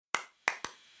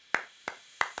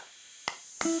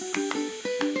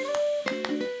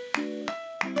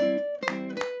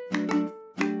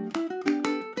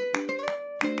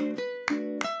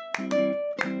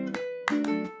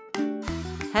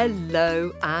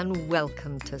Hello and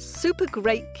welcome to Super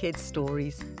Great Kids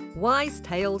Stories, wise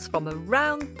tales from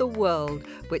around the world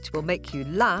which will make you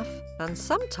laugh and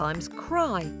sometimes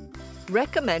cry.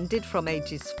 Recommended from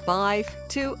ages 5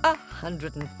 to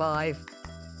 105.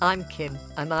 I'm Kim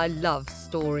and I love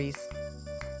stories.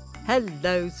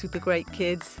 Hello Super Great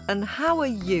Kids, and how are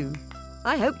you?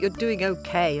 I hope you're doing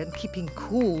okay and keeping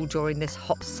cool during this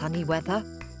hot sunny weather.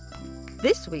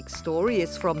 This week's story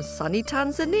is from sunny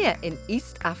Tanzania in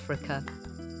East Africa.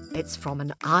 It's from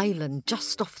an island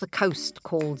just off the coast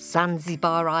called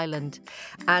Zanzibar Island,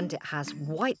 and it has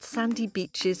white sandy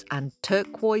beaches and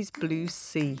turquoise blue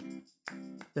sea.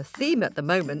 The theme at the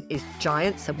moment is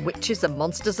giants and witches and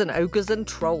monsters and ogres and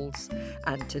trolls,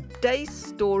 and today's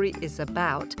story is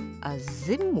about a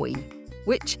Zimwi,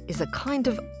 which is a kind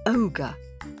of ogre.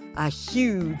 A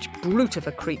huge brute of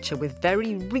a creature with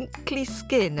very wrinkly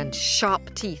skin and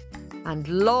sharp teeth and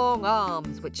long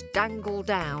arms which dangle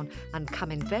down and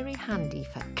come in very handy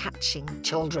for catching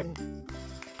children.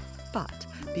 But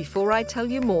before I tell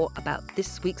you more about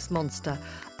this week's monster,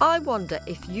 I wonder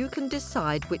if you can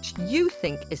decide which you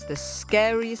think is the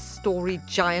scariest story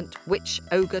giant, witch,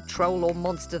 ogre, troll or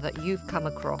monster that you've come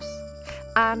across,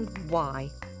 and why.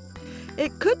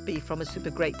 It could be from a Super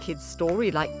Great Kids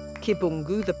story like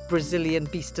Kibungu, the Brazilian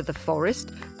beast of the forest,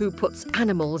 who puts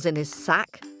animals in his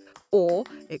sack. Or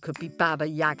it could be Baba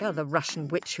Yaga, the Russian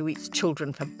witch who eats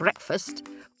children for breakfast.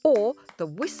 Or the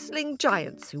whistling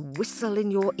giants who whistle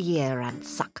in your ear and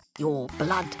suck your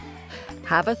blood.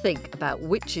 Have a think about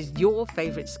which is your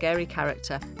favourite scary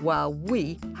character while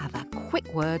we have a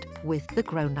quick word with the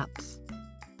grown-ups.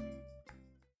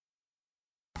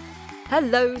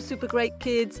 Hello, Super Great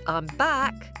Kids, I'm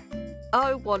back.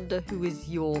 I wonder who is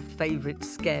your favourite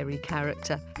scary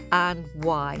character and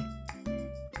why.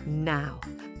 Now,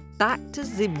 back to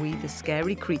Zimwi, the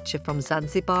scary creature from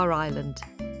Zanzibar Island.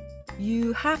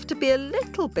 You have to be a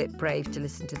little bit brave to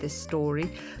listen to this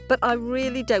story, but I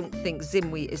really don't think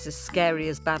Zimwi is as scary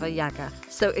as Baba Yaga,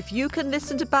 so if you can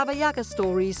listen to Baba Yaga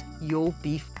stories, you'll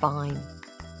be fine.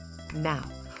 Now,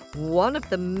 one of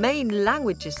the main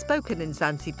languages spoken in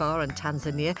Zanzibar and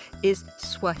Tanzania is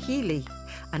Swahili.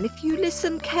 And if you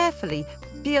listen carefully,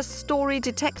 be a story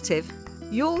detective,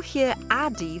 you'll hear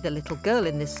Addie, the little girl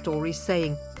in this story,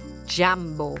 saying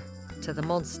Jambo to the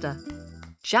monster.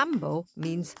 Jambo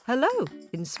means hello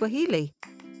in Swahili.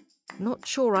 Not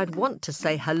sure I'd want to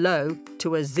say hello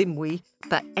to a Zimwi,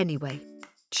 but anyway,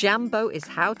 Jambo is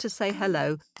how to say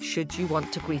hello should you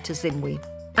want to greet a Zimwi.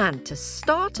 And to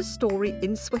start a story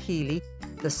in Swahili,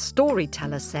 the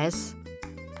storyteller says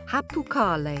Hapu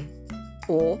Kale,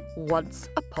 or once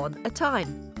upon a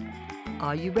time.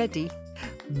 Are you ready?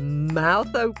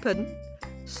 Mouth open.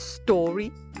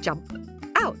 Story jump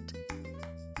out.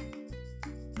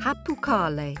 Hapu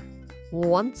Kale.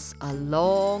 Once a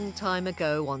long time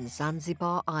ago on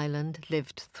Zanzibar Island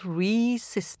lived 3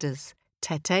 sisters,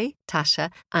 Tete, Tasha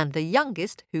and the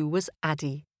youngest who was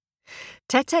Addie.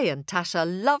 Tete and Tasha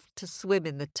loved to swim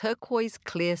in the turquoise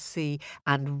clear sea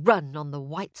and run on the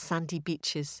white sandy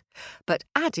beaches. But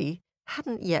Addie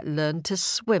hadn't yet learned to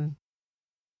swim.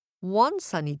 One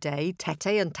sunny day,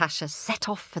 Tete and Tasha set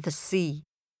off for the sea.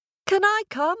 "Can I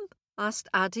come?" asked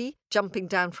Addie, jumping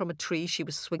down from a tree she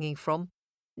was swinging from.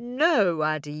 "No,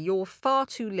 Addie, you're far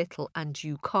too little and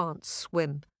you can't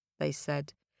swim," they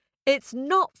said. "It's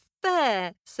not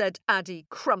fair," said Addie,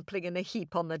 crumpling in a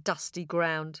heap on the dusty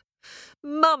ground.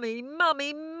 "Mummy,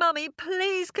 Mummy, Mummy,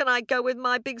 please can I go with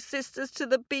my big sisters to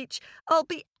the beach? I'll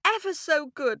be ever so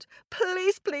good.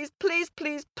 Please, please, please,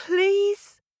 please,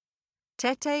 please."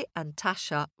 Tete and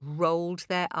Tasha rolled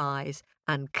their eyes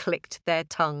and clicked their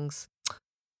tongues.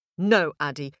 "No,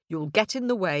 Addie, you'll get in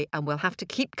the way and we'll have to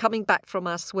keep coming back from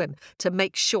our swim to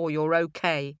make sure you're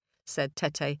okay," said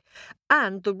Tete.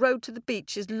 "And the road to the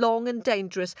beach is long and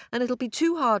dangerous and it'll be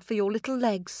too hard for your little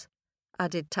legs,"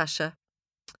 added Tasha.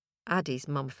 Addie's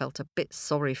mum felt a bit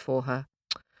sorry for her.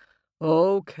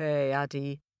 "OK,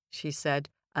 Addie," she said,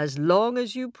 "as long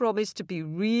as you promise to be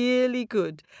really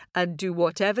good and do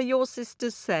whatever your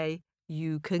sisters say,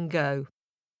 you can go."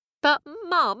 "But,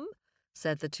 Mum,"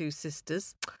 said the 2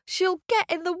 sisters, "she'll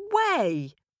get in the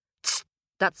way." "Tsk,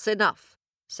 that's enough,"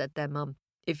 said their mum.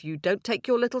 "If you don't take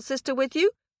your little sister with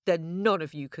you, then none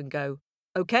of you can go.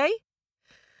 OK?"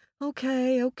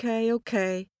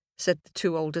 OK, said the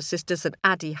 2 older sisters, and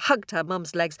Addie hugged her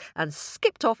mum's legs and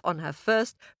skipped off on her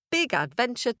first big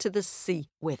adventure to the sea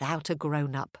without a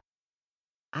grown-up.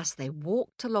 As they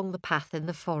walked along the path in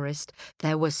the forest,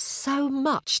 there was so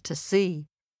much to see.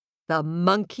 The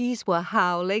monkeys were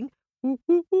howling.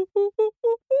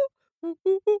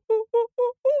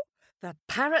 The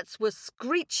parrots were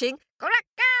screeching,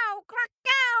 crack-ow,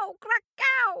 crack-ow,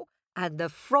 crack-ow, and the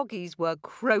froggies were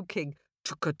croaking,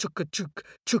 chooka-chooka-chook,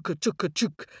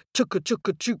 chooka-chooka-chook,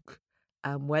 chooka-chooka-chook.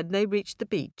 And when they reached the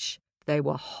beach, they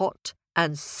were hot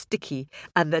and sticky,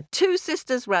 and the two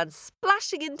sisters ran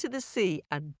splashing into the sea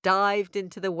and dived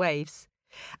into the waves.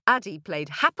 Addie played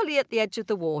happily at the edge of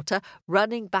the water,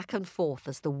 running back and forth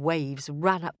as the waves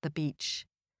ran up the beach.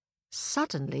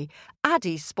 Suddenly,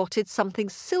 Addie spotted something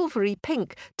silvery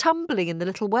pink tumbling in the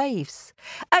little waves.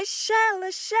 "A shell,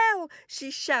 a shell!" she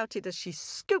shouted as she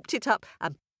scooped it up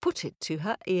and put it to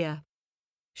her ear.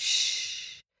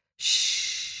 "Shh,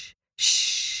 shh,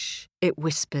 shh," it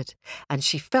whispered, and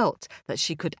she felt that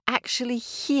she could actually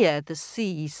hear the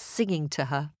sea singing to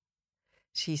her.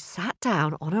 She sat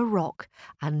down on a rock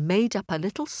and made up a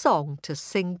little song to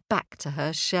sing back to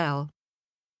her shell.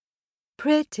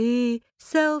 "Pretty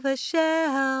silver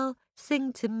shell,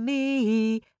 sing to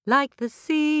me like the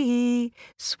sea.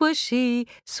 Swooshy,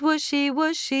 swooshy,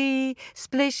 wooshy,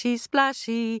 splishy,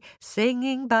 splashy,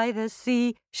 singing by the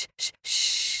sea. Shh, shh,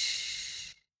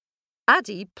 shh."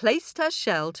 Addie placed her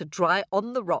shell to dry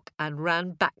on the rock and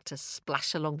ran back to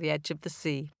splash along the edge of the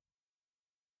sea.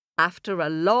 After a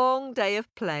long day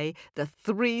of play, the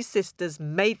three sisters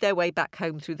made their way back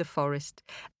home through the forest.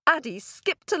 Addie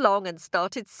skipped along and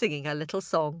started singing a little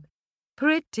song.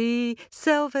 "Pretty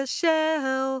silver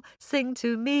shell, sing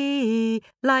to me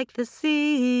like the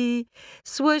sea.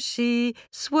 Swooshy,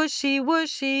 swooshy,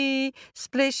 wooshy,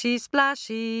 splishy,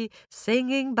 splashy,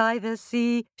 singing by the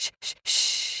sea. Shh, shh,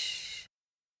 shh."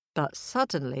 But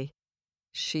suddenly,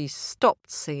 she stopped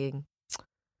singing.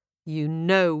 You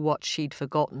know what she'd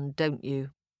forgotten, don't you?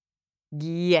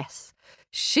 Yes,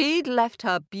 she'd left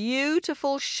her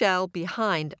beautiful shell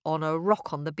behind on a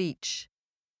rock on the beach.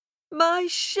 "My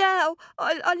shell!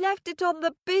 I left it on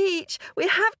the beach. We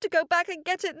have to go back and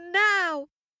get it now."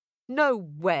 "No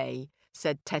way,"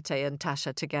 said Tete and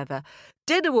Tasha together.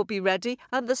 "Dinner will be ready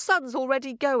and the sun's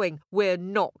already going. We're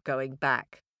not going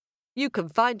back. You can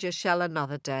find your shell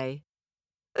another day."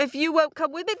 "If you won't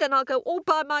come with me, then I'll go all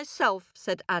by myself,"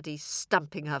 said Addie,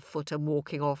 stamping her foot and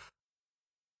walking off.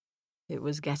 It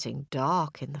was getting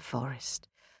dark in the forest.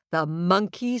 The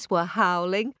monkeys were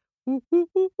howling.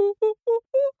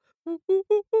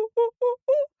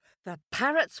 The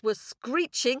parrots were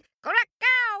screeching,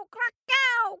 crack-ow,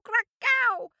 crack-ow,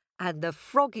 crack-ow, and the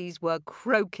froggies were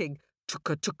croaking,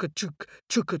 chooka-chooka-chook,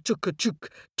 chooka-chooka-chook,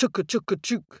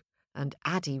 chooka-chooka-chook. And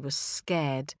Addie was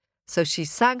scared, so she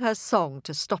sang her song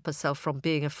to stop herself from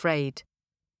being afraid.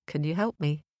 Can you help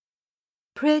me?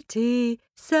 "Pretty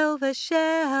silver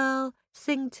shell,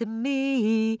 sing to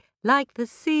me like the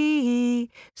sea.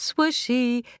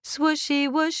 Swooshy, swooshy,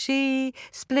 wooshy,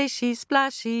 splishy,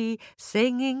 splashy,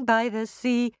 singing by the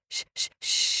sea. Shh, shh,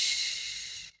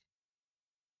 shh."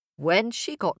 When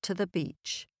she got to the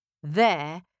beach,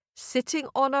 there, sitting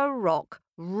on a rock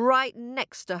right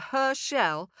next to her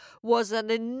shell, was an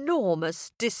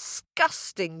enormous,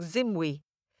 disgusting Zimwi.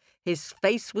 His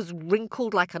face was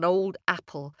wrinkled like an old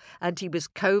apple, and he was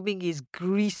combing his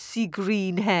greasy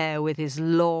green hair with his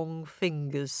long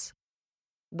fingers.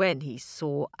 When he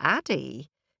saw Addie,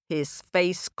 his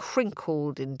face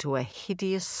crinkled into a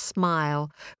hideous smile,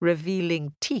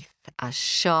 revealing teeth as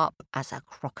sharp as a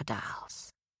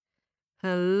crocodile's.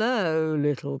 "Hello,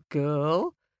 little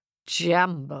girl.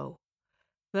 Jambo.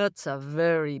 That's a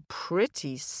very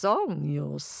pretty song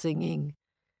you're singing.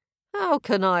 How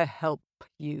can I help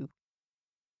you?"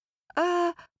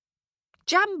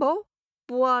 Jambo,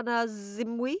 Bwana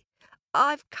Zimwi,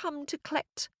 I've come to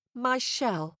collect my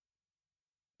shell."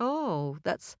 "Oh,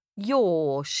 that's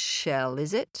your shell,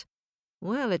 is it?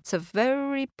 Well, it's a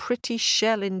very pretty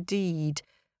shell indeed.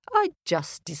 I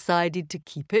just decided to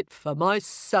keep it for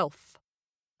myself."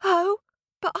 "Oh,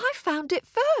 but I found it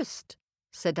first,"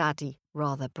 said Addie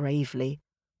rather bravely.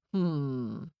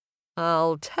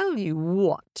 I'll tell you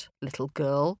what, little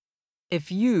girl. If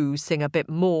you sing a bit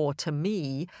more to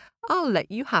me, I'll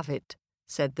let you have it,"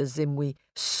 said the Zimwi,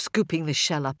 scooping the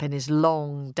shell up in his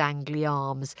long, dangly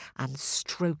arms and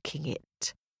stroking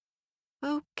it.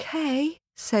 "OK,"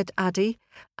 said Addie,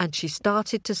 and she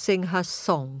started to sing her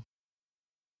song.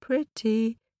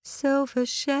 "Pretty silver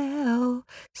shell,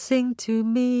 sing to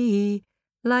me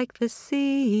like the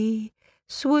sea.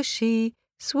 Swooshy,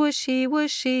 swooshy,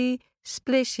 wooshy,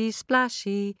 splishy,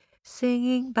 splashy,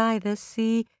 singing by the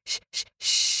sea. Shh, shh,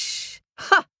 shh."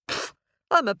 "Ha! Pff,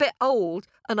 I'm a bit old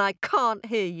and I can't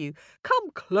hear you.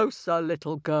 Come closer,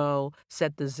 little girl,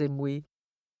 said the Zimwi.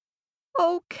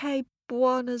 OK,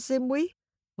 Bwana Zimwi.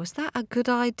 Was that a good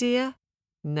idea?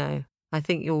 No, I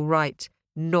think you're right.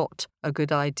 Not a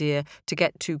good idea to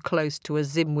get too close to a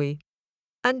Zimwi.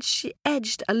 And she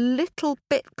edged a little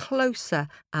bit closer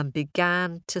and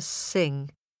began to sing.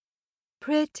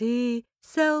 Pretty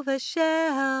silver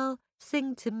shell,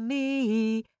 sing to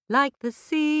me like the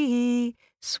sea.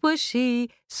 Swooshy,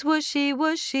 swooshy,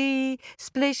 wooshy,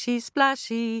 splishy,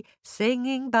 splashy,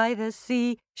 singing by the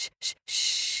sea. Shh, shh,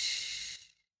 shh.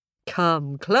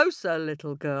 Come closer,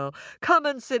 little girl. Come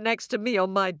and sit next to me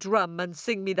on my drum and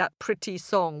sing me that pretty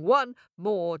song one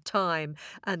more time,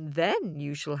 and then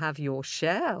you shall have your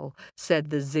shell, said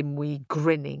the Zimwi,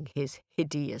 grinning his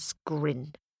hideous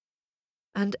grin.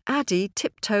 And Addie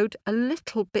tiptoed a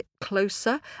little bit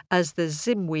closer as the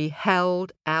Zimwi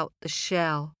held out the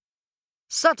shell.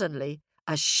 Suddenly,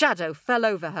 a shadow fell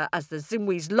over her as the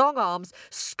Zimwi's long arms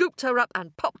scooped her up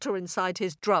and popped her inside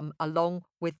his drum along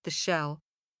with the shell.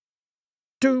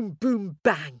 Doom, boom,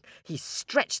 bang! He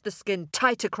stretched the skin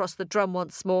tight across the drum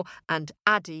once more, and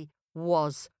Addie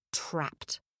was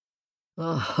trapped.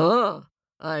 Aha!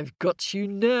 I've got you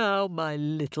now, my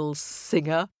little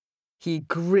singer. He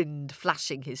grinned,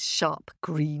 flashing his sharp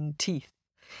green teeth.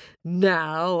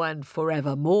 Now and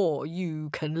forevermore you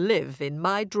can live in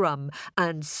my drum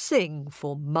and sing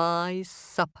for my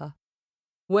supper.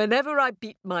 Whenever I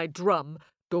beat my drum,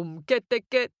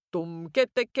 dum-ke-te-ke,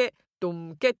 dum-ke-te-ke,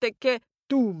 dum-ke-te-ke,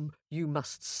 doom, you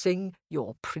must sing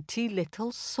your pretty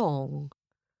little song.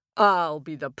 I'll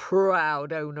be the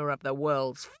proud owner of the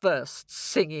world's first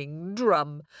singing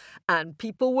drum, and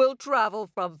people will travel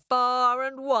from far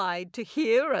and wide to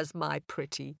hear as my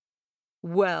pretty.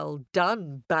 Well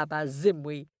done, Baba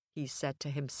Zimwi, he said to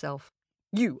himself.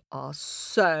 You are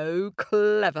so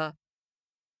clever.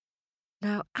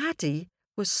 Now Addie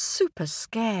was super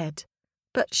scared,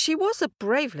 but she was a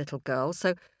brave little girl,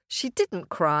 so she didn't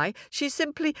cry. She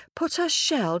simply put her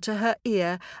shell to her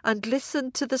ear and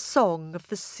listened to the song of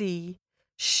the sea.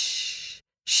 Shh,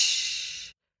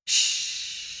 shh,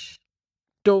 shh.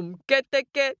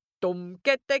 Dum-ke-te-ke,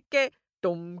 dum-ke-te-ke,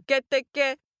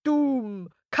 dum-ke-te-ke, doom.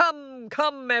 Come,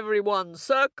 come, everyone,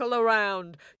 circle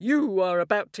around. You are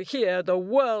about to hear the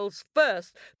world's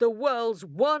first, the world's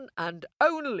one and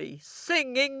only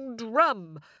singing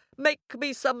drum. Make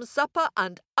me some supper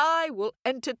and I will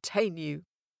entertain you.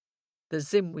 The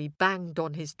Zimwi banged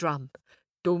on his drum.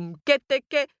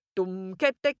 Dum-ke-te-ke,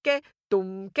 dum-ke-te-ke,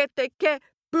 dum-ke-te-ke,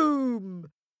 boom!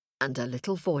 And a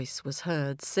little voice was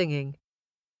heard singing.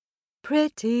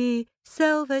 Pretty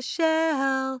silver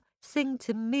shell, sing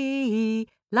to me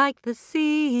like the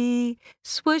sea.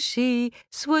 Swooshy,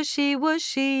 swooshy,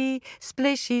 wooshy,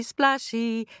 splishy,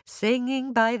 splashy,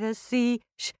 singing by the sea.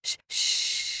 Shh, shh,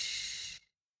 shh.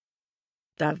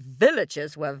 The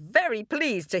villagers were very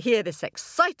pleased to hear this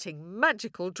exciting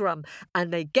magical drum,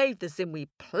 and they gave the Zimwi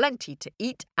plenty to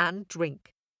eat and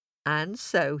drink. And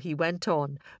so he went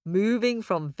on, moving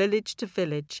from village to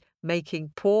village,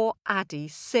 making poor Addie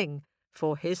sing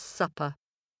for his supper.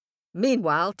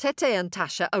 Meanwhile, Tete and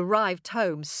Tasha arrived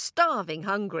home, starving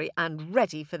hungry and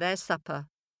ready for their supper.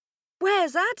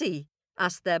 Where's Addie?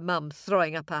 Asked their mum,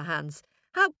 throwing up her hands.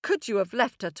 How could you have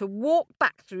left her to walk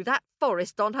back through that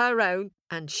forest on her own?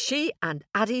 And she and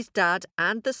Addie's dad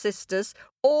and the sisters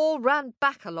all ran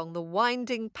back along the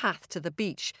winding path to the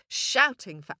beach,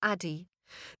 shouting for Addie.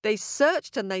 They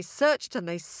searched and they searched and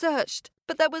they searched,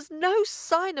 but there was no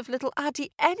sign of little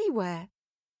Addie anywhere.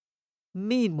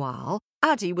 Meanwhile,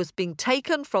 Addie was being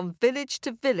taken from village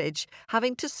to village,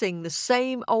 having to sing the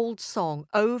same old song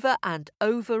over and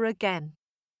over again.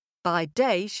 By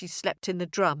day she slept in the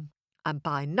drum, and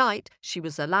by night she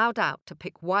was allowed out to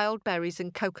pick wild berries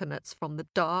and coconuts from the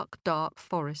dark, dark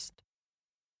forest.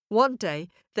 One day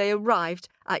they arrived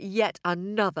at yet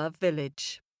another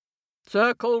village.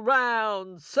 Circle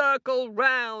round, circle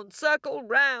round, circle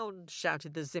round,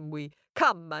 shouted the Zimwi.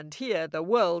 Come and hear the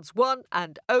world's one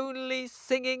and only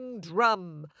singing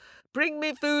drum. Bring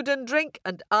me food and drink,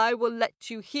 and I will let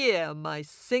you hear my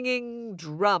singing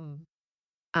drum.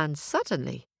 And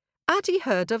suddenly, Addie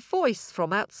heard a voice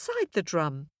from outside the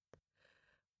drum.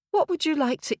 What would you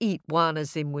like to eat, Bwana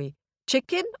Zimwi?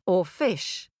 Chicken or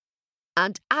fish?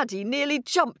 And Addie nearly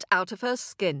jumped out of her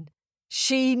skin.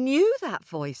 She knew that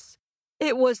voice.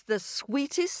 It was the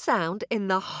sweetest sound in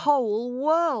the whole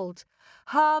world.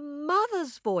 Her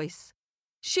mother's voice.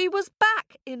 She was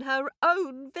back in her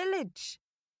own village.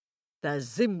 The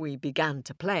Zimwi began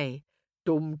to play.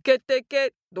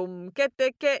 Dum-ke-te-ke,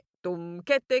 dum-ke-te-ke,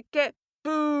 dum-ke-te-ke,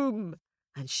 boom!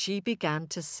 And she began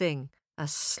to sing a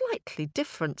slightly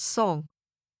different song.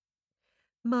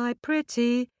 My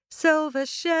pretty silver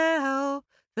shell,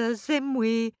 the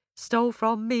Zimwi stole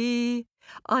from me.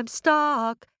 I'm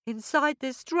stuck inside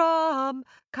this drum,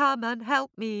 come and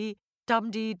help me,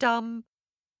 dum-dee-dum.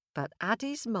 But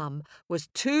Addie's mum was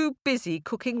too busy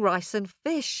cooking rice and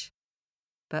fish.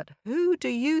 But who do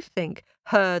you think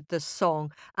heard the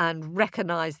song and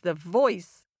recognised the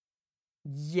voice?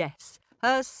 Yes,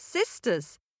 her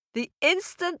sisters. The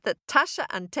instant that Tasha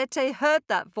and Tete heard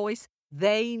that voice,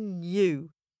 they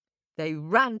knew. They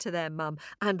ran to their mum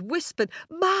and whispered,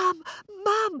 "Mum,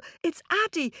 Mum, it's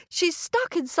Addie. She's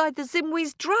stuck inside the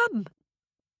Zimwi's drum."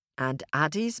 And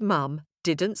Addie's mum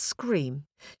didn't scream.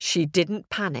 She didn't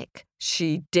panic.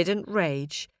 She didn't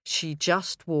rage. She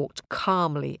just walked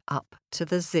calmly up to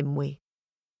the Zimwi.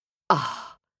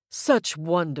 "Ah, such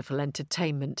wonderful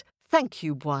entertainment. Thank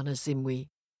you, Bwana Zimwi.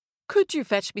 Could you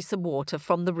fetch me some water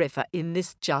from the river in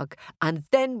this jug, and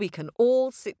then we can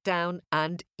all sit down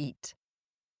and eat?"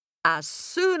 As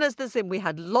soon as the Zimwi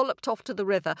had lolloped off to the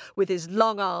river with his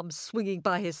long arms swinging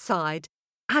by his side,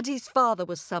 Addie's father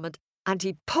was summoned, and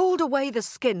he pulled away the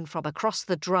skin from across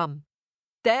the drum.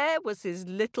 There was his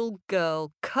little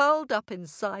girl curled up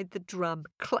inside the drum,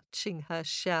 clutching her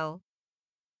shell.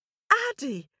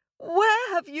 "Addie,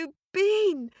 where have you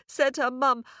been?" said her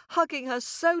mum, hugging her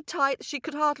so tight she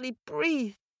could hardly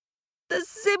breathe. "The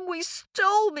Zimwi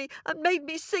stole me and made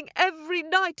me sing every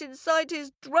night inside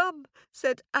his drum,"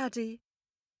 said Addie.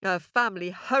 Her family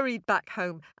hurried back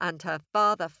home, and her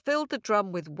father filled the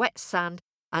drum with wet sand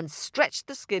and stretched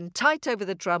the skin tight over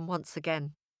the drum once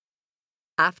again.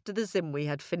 After the Zimwi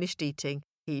had finished eating,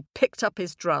 he picked up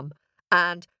his drum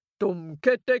and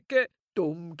dum-ke-teke,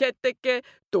 dum-ke-teke,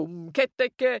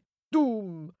 dum-ke-teke,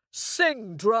 doom.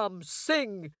 "Sing, drum,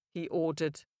 sing," he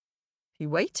ordered. He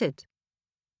waited.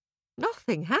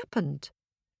 Nothing happened.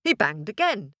 He banged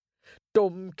again.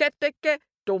 Dum-ke-teke,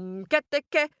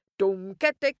 dum-ke-teke,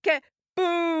 dum-ke-teke,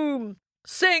 boom!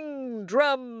 "Sing,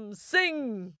 drum,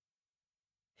 sing."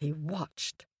 He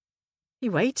watched. He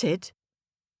waited.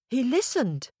 He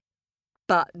listened.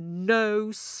 But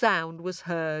no sound was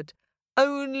heard,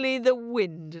 only the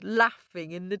wind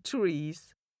laughing in the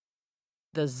trees.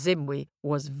 The Zimwi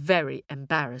was very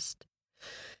embarrassed.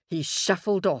 He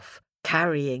shuffled off,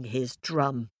 carrying his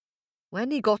drum.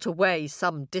 When he got away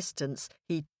some distance,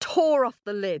 he tore off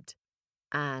the lid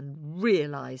and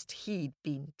realised he'd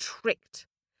been tricked.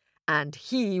 And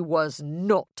he was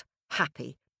not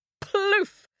happy.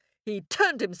 Ploof! He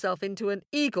turned himself into an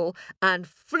eagle and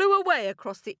flew away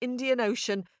across the Indian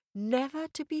Ocean, never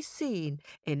to be seen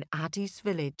in Addie's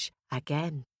village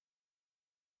again.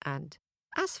 And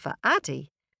as for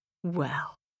Addie,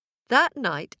 well, that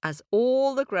night, as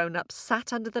all the grown-ups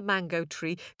sat under the mango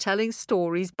tree telling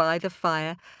stories by the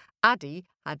fire, Addie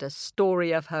had a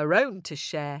story of her own to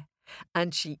share.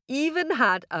 And she even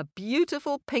had a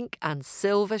beautiful pink and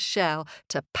silver shell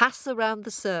to pass around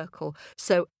the circle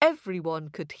so everyone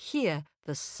could hear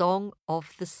the song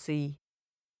of the sea.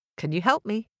 Can you help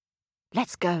me?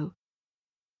 Let's go.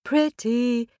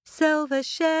 Pretty silver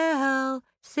shell,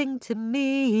 sing to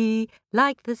me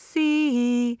like the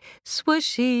sea.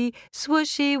 Swooshy,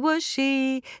 swooshy,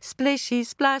 whooshy, splishy,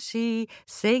 splashy,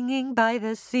 singing by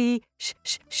the sea. Shh,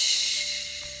 shh,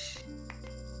 shh.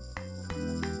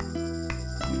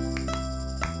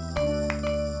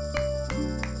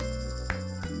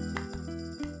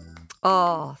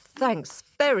 Oh, thanks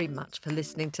very much for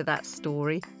listening to that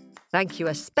story. Thank you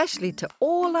especially to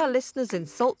all our listeners in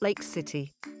Salt Lake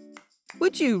City.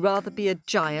 Would you rather be a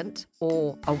giant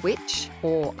or a witch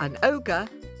or an ogre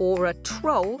or a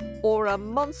troll or a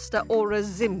monster or a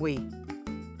Zimwi?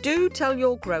 Do tell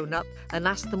your grown-up and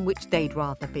ask them which they'd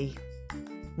rather be.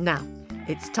 Now,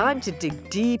 it's time to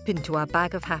dig deep into our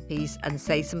bag of happies and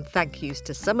say some thank yous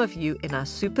to some of you in our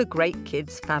Super Great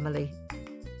Kids family.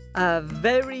 A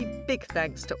very big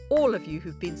thanks to all of you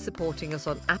who've been supporting us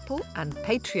on Apple and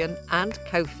Patreon and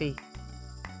Ko-fi.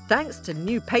 Thanks to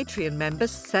new Patreon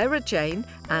members Sarah Jane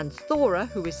and Thora,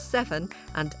 who is 7,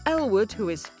 and Elwood, who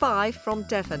is 5 from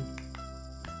Devon.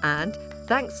 And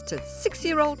thanks to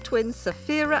 6-year-old twins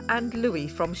Saphira and Louis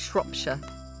from Shropshire.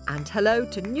 And hello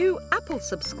to new Apple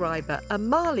subscriber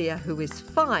Amalia, who is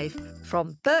 5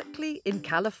 from Berkeley in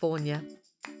California.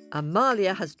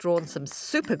 Amalia has drawn some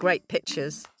super great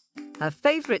pictures. Her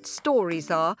favourite stories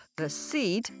are The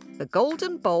Seed, The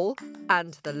Golden Bowl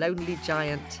and The Lonely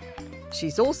Giant.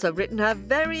 She's also written her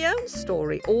very own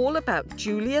story all about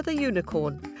Julia the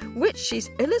unicorn, which she's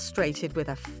illustrated with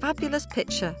a fabulous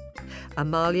picture.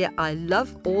 Amalia, I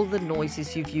love all the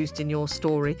noises you've used in your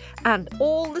story and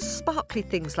all the sparkly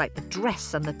things like the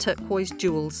dress and the turquoise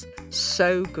jewels.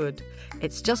 So good.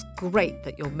 It's just great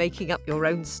that you're making up your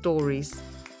own stories.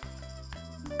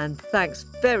 And thanks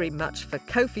very much for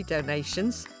Ko-fi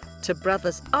donations to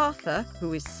brothers Arthur,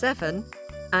 who is 7,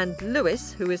 and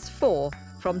Lewis, who is 4,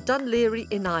 from Dunleary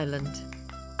in Ireland.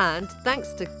 And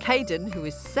thanks to Caden, who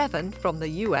is 7, from the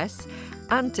US,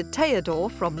 and to Theodore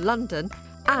from London,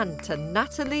 and to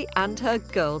Natalie and her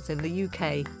girls in the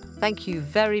UK. Thank you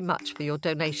very much for your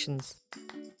donations.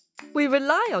 We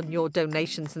rely on your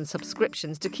donations and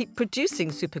subscriptions to keep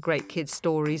producing Super Great Kids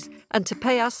stories and to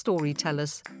pay our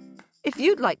storytellers. If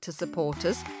you'd like to support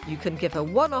us, you can give a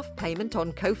one-off payment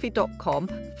on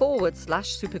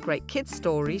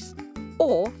ko-fi.com/supergreatkidsstories,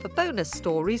 or for bonus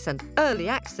stories and early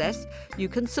access, you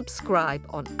can subscribe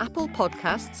on Apple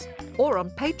Podcasts or on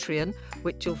Patreon,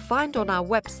 which you'll find on our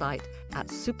website at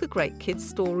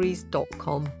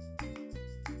supergreatkidsstories.com.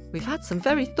 We've had some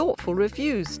very thoughtful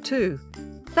reviews too.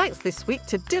 Thanks this week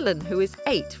to Dylan, who is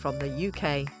 8, from the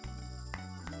UK.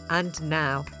 And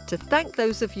now, to thank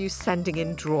those of you sending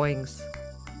in drawings.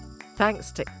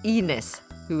 Thanks to Ines,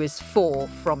 who is 4,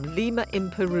 from Lima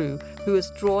in Peru, who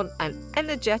has drawn an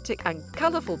energetic and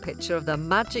colourful picture of the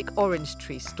magic orange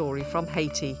tree story from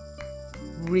Haiti.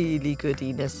 Really good,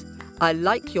 Ines. I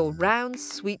like your round,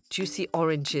 sweet, juicy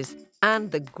oranges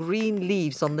and the green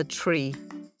leaves on the tree.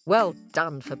 Well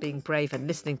done for being brave and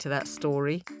listening to that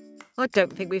story. I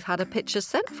don't think we've had a picture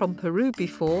sent from Peru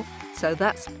before, so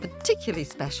that's particularly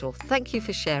special. Thank you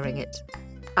for sharing it.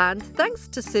 And thanks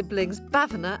to siblings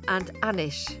Bhavana and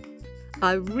Anish.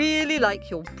 I really like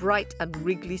your bright and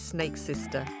wriggly snake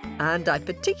sister, and I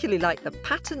particularly like the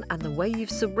pattern and the way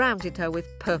you've surrounded her with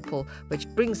purple, which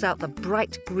brings out the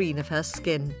bright green of her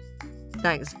skin.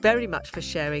 Thanks very much for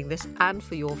sharing this and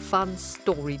for your fun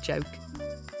story joke.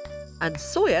 And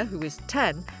Sawyer, who is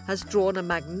 10, has drawn a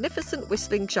magnificent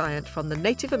whistling giant from the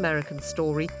Native American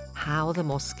story, How the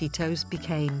Mosquitoes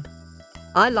Became.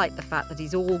 I like the fact that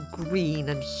he's all green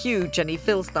and huge and he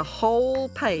fills the whole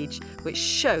page, which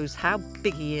shows how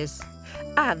big he is,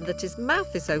 and that his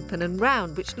mouth is open and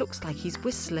round, which looks like he's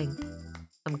whistling.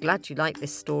 I'm glad you like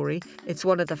this story. It's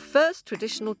one of the first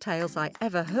traditional tales I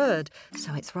ever heard,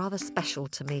 so it's rather special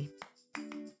to me.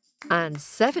 And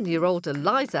 7-year-old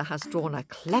Eliza has drawn a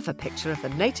clever picture of the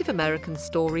Native American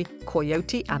story,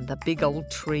 Coyote and the Big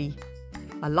Old Tree.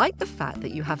 I like the fact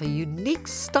that you have a unique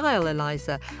style,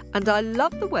 Eliza, and I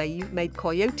love the way you've made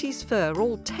Coyote's fur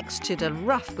all textured and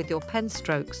rough with your pen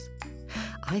strokes.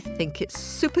 I think it's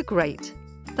super great.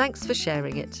 Thanks for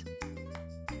sharing it.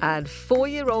 And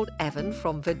 4-year-old Evan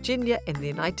from Virginia in the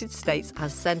United States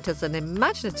has sent us an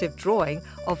imaginative drawing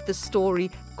of the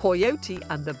story Coyote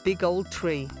and the Big Old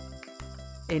Tree.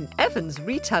 In Evan's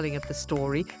retelling of the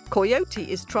story, Coyote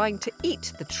is trying to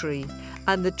eat the tree,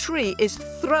 and the tree is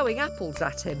throwing apples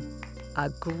at him. A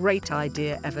great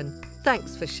idea, Evan.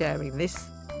 Thanks for sharing this.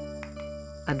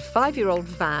 And 5-year-old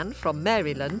Van from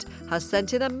Maryland has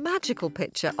sent in a magical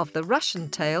picture of the Russian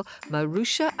tale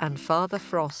Marusha and Father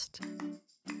Frost.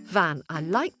 Van, I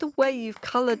like the way you've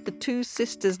coloured the two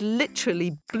sisters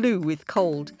literally blue with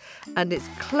cold, and it's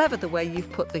clever the way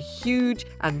you've put the huge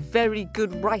and very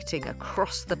good writing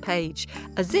across the page,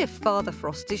 as if Father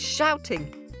Frost is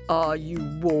shouting, "Are you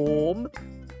warm?"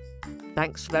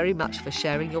 Thanks very much for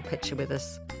sharing your picture with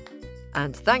us.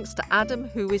 And thanks to Adam,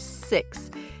 who is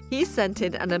 6. He sent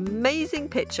in an amazing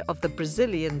picture of the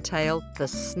Brazilian tale, The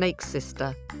Snake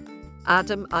Sister.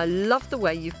 Adam, I love the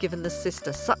way you've given the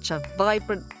sister such a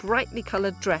vibrant, brightly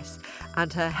coloured dress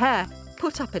and her hair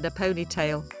put up in a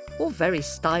ponytail, all very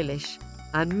stylish.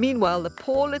 And meanwhile, the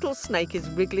poor little snake is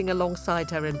wriggling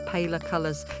alongside her in paler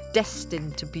colours,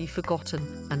 destined to be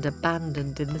forgotten and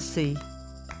abandoned in the sea.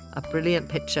 A brilliant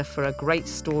picture for a great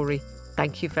story.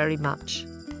 Thank you very much.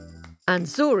 And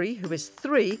Zuri, who is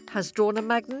 3, has drawn a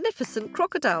magnificent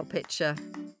crocodile picture.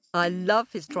 I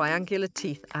love his triangular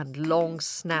teeth and long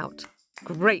snout.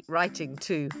 Great writing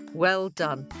too. Well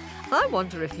done. I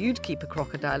wonder if you'd keep a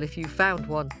crocodile if you found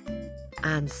one.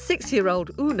 And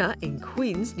 6-year-old Una in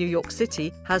Queens, New York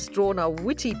City, has drawn a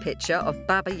witty picture of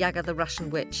Baba Yaga the Russian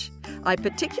witch. I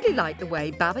particularly like the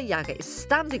way Baba Yaga is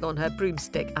standing on her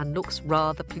broomstick and looks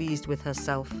rather pleased with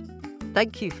herself.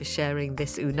 Thank you for sharing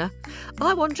this, Una.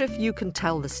 I wonder if you can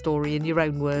tell the story in your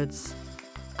own words.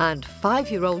 And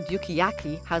 5-year-old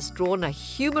Yukiyaki has drawn a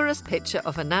humorous picture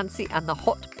of Anansi and the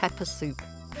hot pepper soup.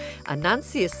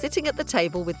 Anansi is sitting at the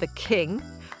table with the king,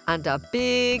 and a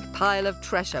big pile of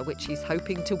treasure which he's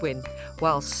hoping to win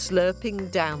while slurping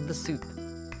down the soup.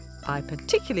 I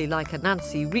particularly like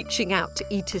Anansi reaching out to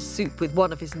eat his soup with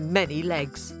one of his many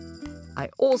legs. I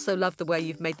also love the way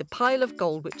you've made the pile of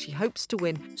gold which he hopes to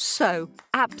win so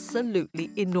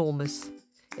absolutely enormous.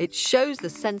 It shows the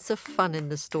sense of fun in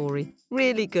the story.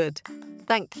 Really good.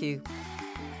 Thank you.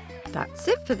 That's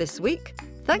it for this week.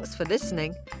 Thanks for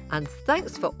listening, and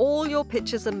thanks for all your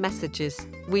pictures and messages.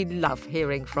 We love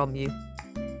hearing from you.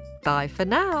 Bye for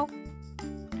now.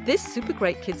 This Super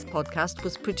Great Kids podcast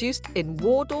was produced in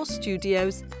Wardour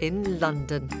Studios in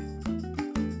London.